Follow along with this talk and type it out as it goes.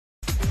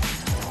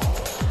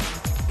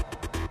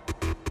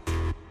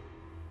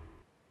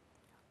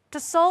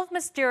solve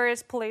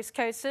mysterious police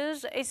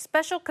cases, a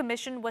special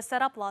commission was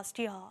set up last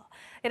year.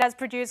 It has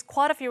produced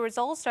quite a few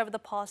results over the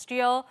past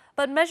year,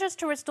 but measures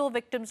to restore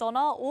victims'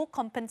 honor or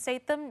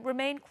compensate them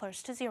remain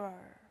close to zero.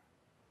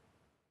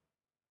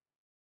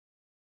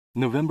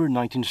 November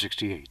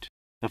 1968.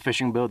 A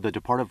fishing boat that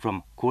departed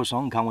from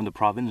Gosong, Gangwon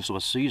province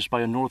was seized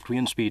by a North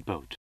Korean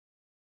speedboat.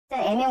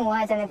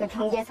 애매모호하잖아요. 그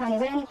경계선이.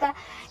 그러니까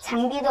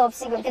장비도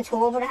없이 그렇게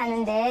조업을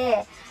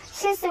하는데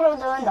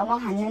실수로도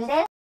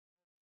넘어갔는데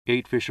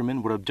 8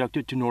 fishermen were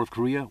abducted to North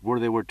Korea, where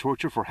they were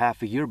tortured for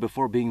half a year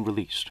before being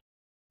released.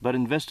 But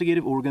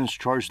investigative organs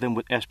charged them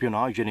with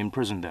espionage and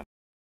imprisoned them.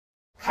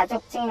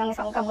 가족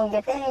증명서가 뭐 이게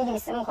뗄 일이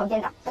있으면 거기에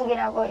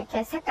납북이라고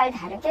이렇게 색깔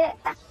다르게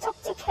딱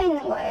찍혀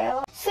있는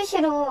거예요.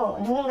 수시로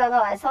누군가가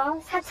와서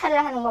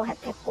사찰을 하는 것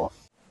같았고.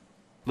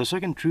 The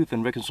Second Truth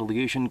and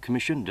Reconciliation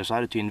Commission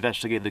decided to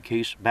investigate the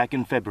case back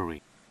in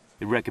February.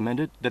 It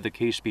recommended that the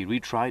case be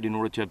retried in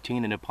order to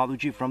obtain an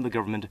apology from the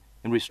government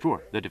and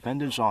restore the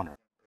defendant's honor.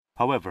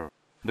 However,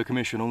 the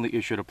Commission only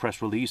issued a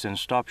press release and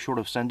stopped short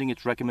of sending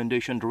its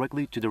recommendation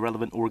directly to the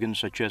relevant organs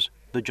such as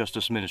the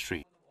Justice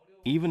Ministry.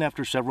 Even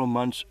after several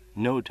months,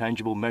 no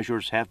tangible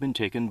measures have been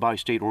taken by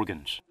state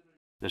organs.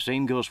 The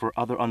same goes for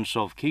other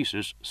unsolved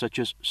cases such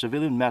as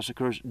civilian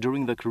massacres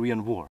during the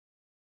Korean War.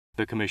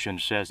 The Commission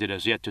says it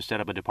has yet to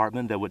set up a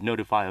department that would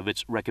notify of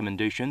its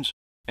recommendations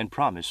and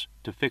promise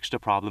to fix the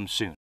problem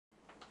soon.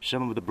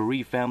 Some of the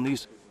bereaved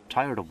families,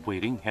 tired of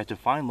waiting, had to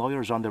find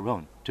lawyers on their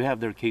own to have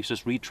their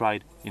cases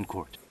retried in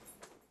court.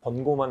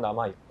 권고만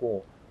남아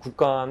있고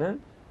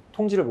국가는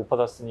통지를 못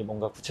받았으니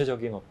뭔가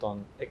구체적인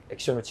어떤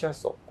액션을 취할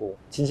수 없고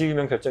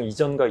진실규명 결정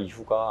이전과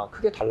이후가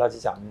크게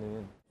달라지지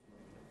않는.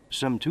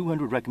 Some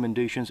 200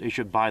 recommendations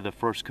issued by the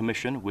first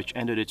commission, which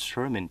ended its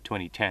term in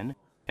 2010,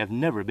 have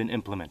never been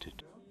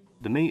implemented.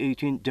 The May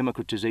 18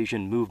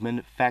 Democratization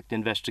Movement Fact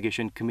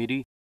Investigation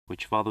Committee,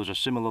 which follows a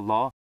similar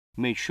law,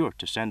 made sure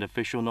to send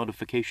official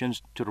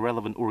notifications to the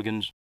relevant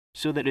organs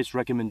so that its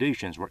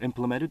recommendations were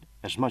implemented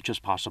as much as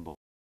possible.